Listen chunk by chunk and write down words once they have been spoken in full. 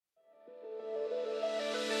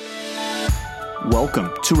Welcome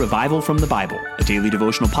to Revival from the Bible, a daily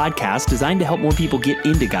devotional podcast designed to help more people get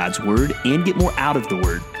into God's Word and get more out of the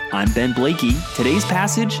Word. I'm Ben Blakey. Today's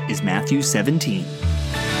passage is Matthew 17.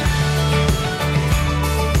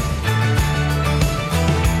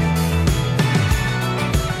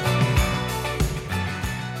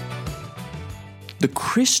 The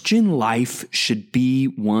Christian life should be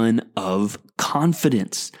one of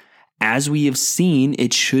confidence. As we have seen,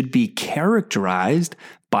 it should be characterized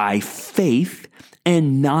by faith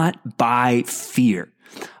and not by fear.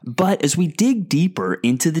 But as we dig deeper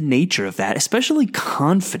into the nature of that, especially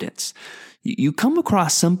confidence, you come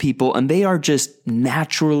across some people and they are just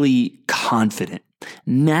naturally confident,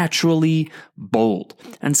 naturally bold.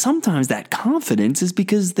 And sometimes that confidence is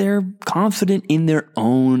because they're confident in their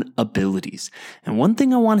own abilities. And one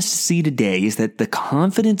thing I want us to see today is that the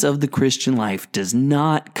confidence of the Christian life does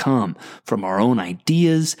not come from our own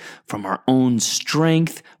ideas, from our own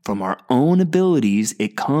strength, from our own abilities.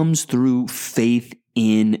 It comes through faith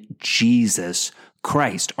in Jesus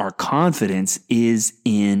Christ. Our confidence is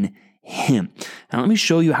in Him. Now, let me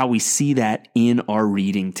show you how we see that in our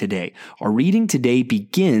reading today. Our reading today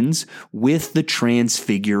begins with the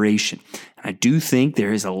Transfiguration. And I do think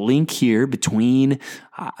there is a link here between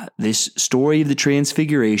this story of the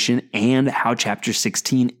Transfiguration and how chapter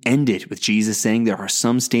 16 ended, with Jesus saying, "There are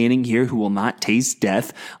some standing here who will not taste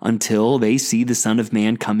death until they see the Son of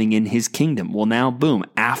Man coming in His kingdom." Well, now, boom,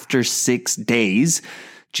 after 6 days,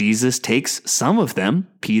 Jesus takes some of them,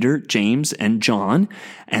 Peter, James, and John,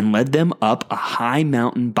 and led them up a high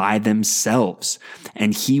mountain by themselves.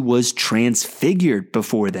 And He was transfigured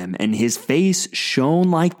before them, and His face shone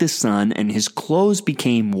like the sun, and His clothes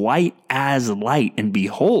became white as light. And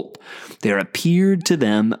behold, there appeared to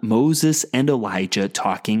them Moses and Elijah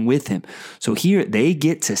talking with Him. So here they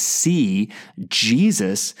get to see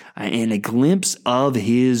Jesus in a glimpse of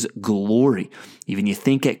His glory. Even you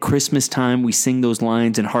think at Christmas time, we sing those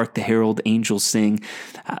lines in Hark the Herald Angels Sing,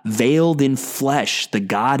 veiled in flesh, the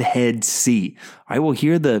Godhead see. All right, well,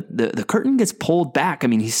 here the curtain gets pulled back. I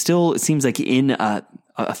mean, He's still, it seems like in a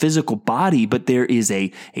physical body, but there is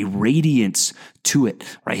a radiance to it,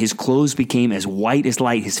 right? His clothes became as white as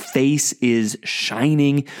light. His face is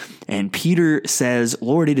shining. And Peter says,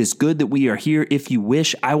 "Lord, it is good that we are here. If you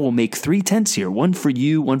wish, I will make 3 tents here, one for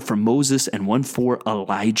you, one for Moses, and one for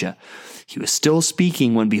Elijah." He was still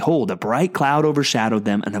speaking when, behold, a bright cloud overshadowed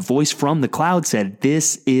them, and a voice from the cloud said,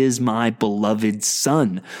 "This is my beloved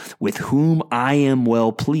Son, with whom I am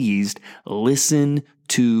well pleased. Listen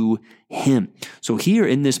to Him." So here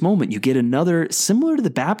in this moment, you get another, similar to the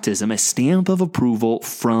baptism, a stamp of approval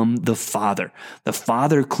from the Father. The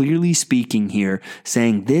Father clearly speaking here,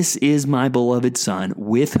 saying, "This is my beloved Son,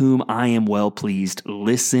 with whom I am well pleased.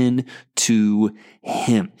 Listen to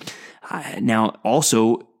Him." Now,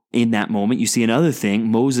 also, in that moment, you see another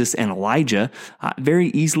thing, Moses and Elijah, very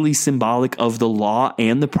easily symbolic of the law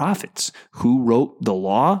and the prophets. Who wrote the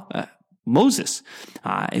law? Moses.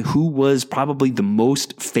 Who was probably the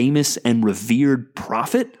most famous and revered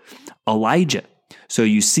prophet? Elijah. So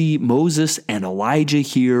you see Moses and Elijah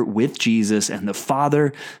here with Jesus and the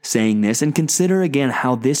Father saying this, and consider again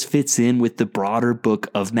how this fits in with the broader book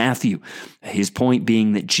of Matthew. His point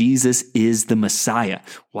being that Jesus is the Messiah.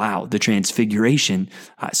 Wow, the Transfiguration,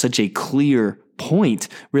 such a clear point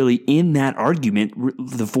really in that argument,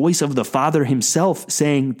 the voice of the Father Himself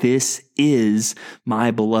saying, "This is my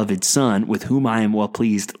beloved Son, with whom I am well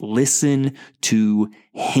pleased. Listen to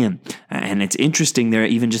Him." And it's interesting there,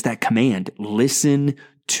 even just that command, listen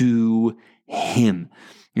to Him.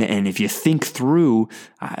 And if you think through,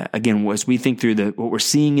 again, as we think through what we're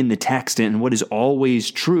seeing in the text and what is always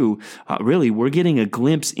true, really, we're getting a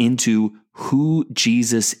glimpse into who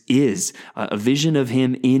Jesus is, a vision of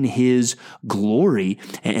Him in His glory.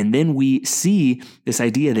 And then we see this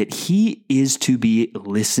idea that He is to be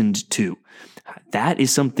listened to. That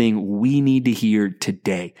is something we need to hear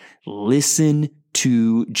today. Listen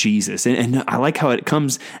to Jesus. And I like how it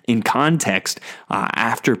comes in context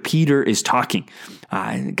after Peter is talking.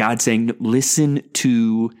 God saying, "Listen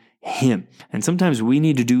to Him." And sometimes we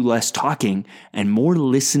need to do less talking and more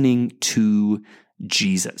listening to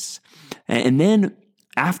Jesus. And then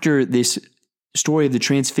after this story of the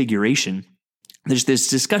Transfiguration, there's this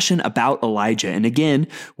discussion about Elijah. And again,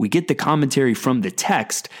 we get the commentary from the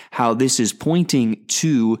text, how this is pointing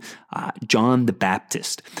to John the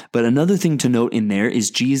Baptist. But another thing to note in there is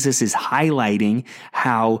Jesus is highlighting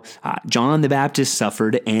how John the Baptist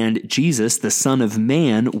suffered and Jesus, the Son of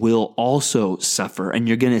Man, will also suffer. And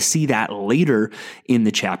you're going to see that later in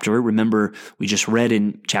the chapter. Remember, we just read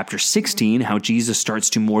in chapter 16 how Jesus starts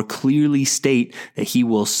to more clearly state that He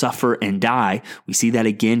will suffer and die. We see that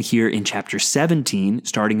again here in chapter 17. 17,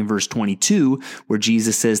 starting in verse 22, where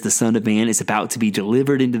Jesus says the Son of Man is about to be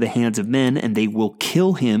delivered into the hands of men, and they will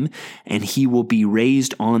kill him, and he will be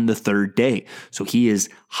raised on the third day. So he is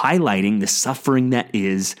highlighting the suffering that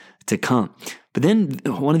is to come. But then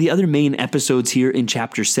one of the other main episodes here in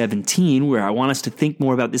chapter 17, where I want us to think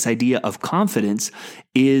more about this idea of confidence,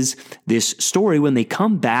 is this story when they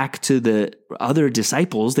come back to the other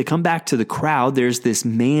disciples, they come back to the crowd. There's this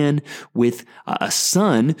man with a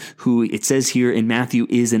son who, it says here in Matthew,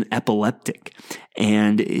 is an epileptic.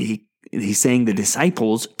 And he's saying the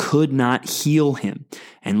disciples could not heal him.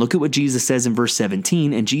 And look at what Jesus says in verse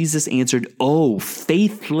 17. And Jesus answered, "Oh,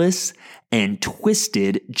 faithless and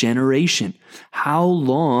twisted generation, how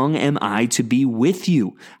long am I to be with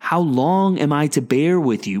you? How long am I to bear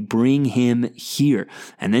with you? Bring him here."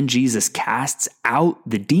 And then Jesus casts out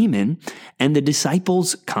the demon, and the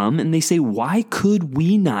disciples come and they say, "Why could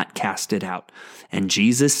we not cast it out?" And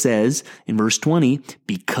Jesus says in verse 20,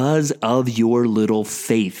 "Because of your little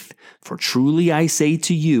faith. For truly I say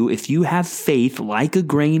to you, if you have faith like a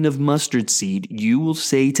grain of mustard seed, you will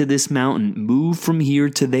say to this mountain, 'Move from here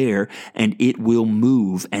to there,' and it will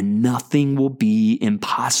move, and nothing will be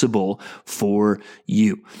impossible for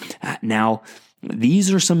you." Now,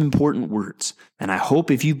 these are some important words, and I hope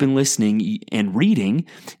if you've been listening and reading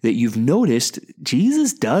that you've noticed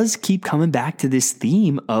Jesus does keep coming back to this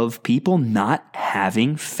theme of people not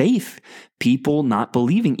having faith, people not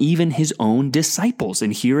believing, even his own disciples.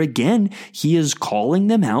 And here again, he is calling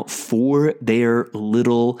them out for their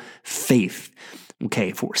little faith. Okay,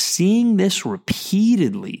 if we're seeing this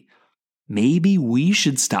repeatedly, maybe we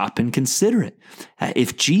should stop and consider it.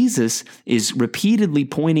 If Jesus is repeatedly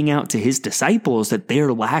pointing out to his disciples that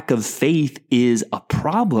their lack of faith is a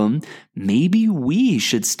problem, maybe we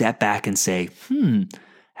should step back and say,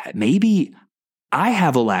 maybe I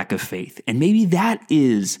have a lack of faith, and maybe that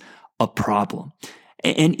is a problem.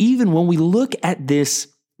 And even when we look at this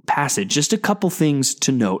passage, just a couple things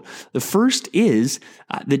to note. The first is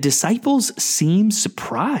the disciples seem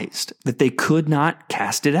surprised that they could not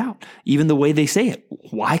cast it out, even the way they say it.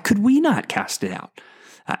 Why could we not cast it out?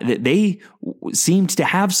 They seemed to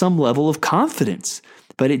have some level of confidence,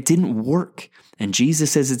 but it didn't work. And Jesus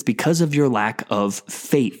says it's because of your lack of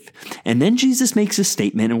faith. And then Jesus makes a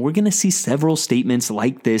statement, and we're going to see several statements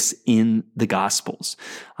like this in the Gospels,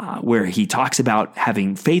 where he talks about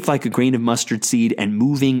having faith like a grain of mustard seed and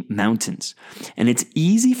moving mountains. And it's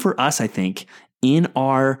easy for us, I think, in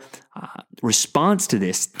our response to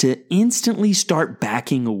this to instantly start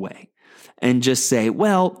backing away and just say,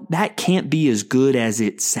 well, that can't be as good as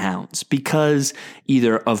it sounds because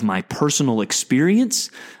either of my personal experience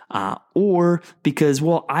or because,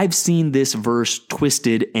 well, I've seen this verse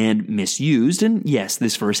twisted and misused. And yes,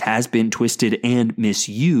 this verse has been twisted and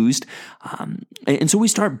misused. And so we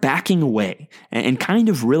start backing away and kind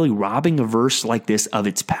of really robbing a verse like this of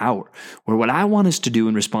its power, where what I want us to do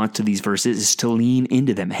in response to these verses is to lean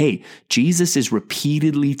into them. Hey, Jesus is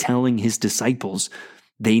repeatedly telling his disciples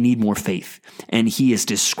they need more faith. And he is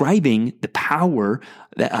describing the power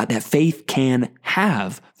that faith can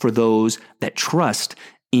have for those that trust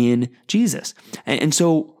in Jesus. And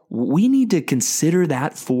so we need to consider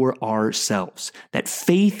that for ourselves, that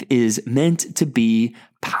faith is meant to be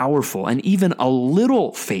powerful, and even a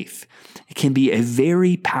little faith can be a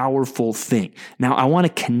very powerful thing. Now, I want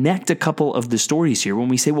to connect a couple of the stories here when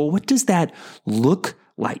we say, well, what does that look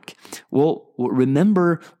like? Well,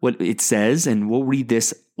 remember what it says, and we'll read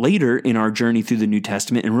this later in our journey through the New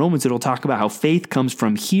Testament. In Romans, it'll talk about how faith comes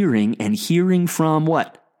from hearing, and hearing from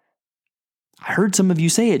what? I heard some of you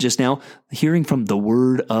say it just now, hearing from the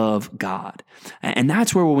word of God. And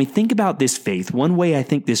that's where when we think about this faith, one way I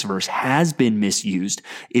think this verse has been misused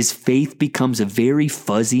is faith becomes a very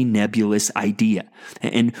fuzzy, nebulous idea.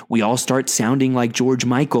 And we all start sounding like George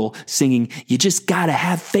Michael singing, "You just gotta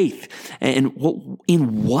have faith." And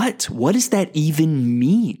in what? What does that even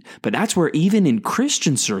mean? But that's where even in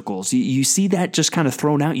Christian circles, you see that just kind of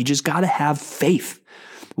thrown out. You just gotta have faith.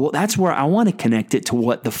 Well, that's where I want to connect it to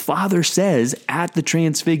what the Father says at the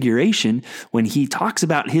Transfiguration when he talks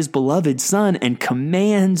about his beloved Son and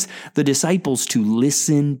commands the disciples to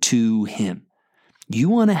listen to him. You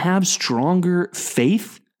want to have stronger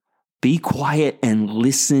faith? Be quiet and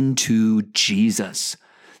listen to Jesus.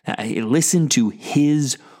 Listen to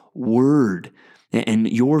his word, and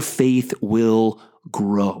your faith will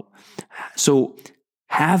grow. So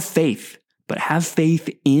have faith. But have faith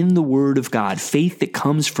in the word of God, faith that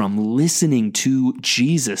comes from listening to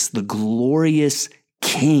Jesus, the glorious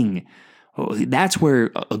King. That's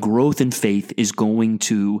where a growth in faith is going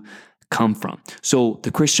to come from. So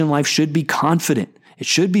the Christian life should be confident. It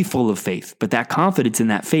should be full of faith, but that confidence and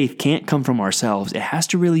that faith can't come from ourselves. It has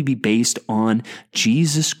to really be based on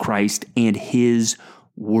Jesus Christ and His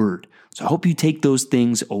Word. So I hope you take those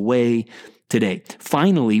things away today.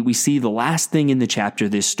 Finally, we see the last thing in the chapter,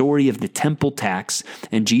 this story of the temple tax,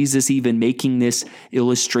 and Jesus even making this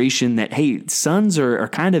illustration that, hey, sons are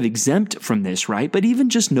kind of exempt from this, right? But even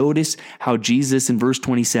just notice how Jesus in verse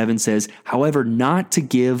 27 says, however, not to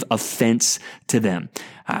give offense to them.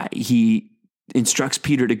 He instructs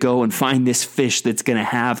Peter to go and find this fish that's going to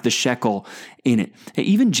have the shekel in it.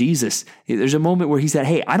 Even Jesus, there's a moment where he said,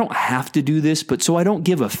 hey, I don't have to do this, but so I don't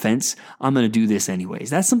give offense, I'm going to do this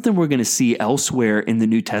anyways. That's something we're going to see elsewhere in the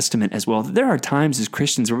New Testament as well. There are times as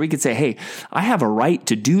Christians where we could say, hey, I have a right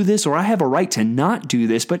to do this, or I have a right to not do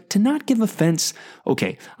this, but to not give offense,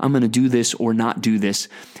 okay, I'm going to do this or not do this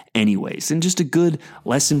anyways. And just a good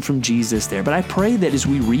lesson from Jesus there. But I pray that as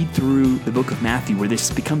we read through the book of Matthew, where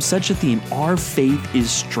this becomes such a theme, our faith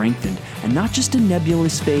is strengthened, and not just a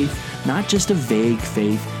nebulous faith, not just a vague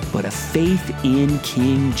faith, but a faith in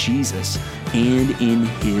King Jesus and in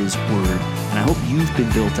His Word. And I hope you've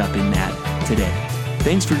been built up in that today.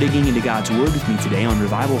 Thanks for digging into God's Word with me today on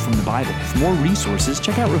Revival from the Bible. For more resources,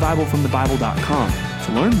 check out revivalfromthebible.com.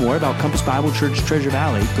 To learn more about Compass Bible Church Treasure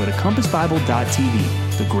Valley, go to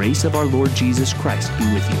compassbible.tv. The grace of our Lord Jesus Christ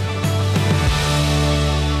be with you.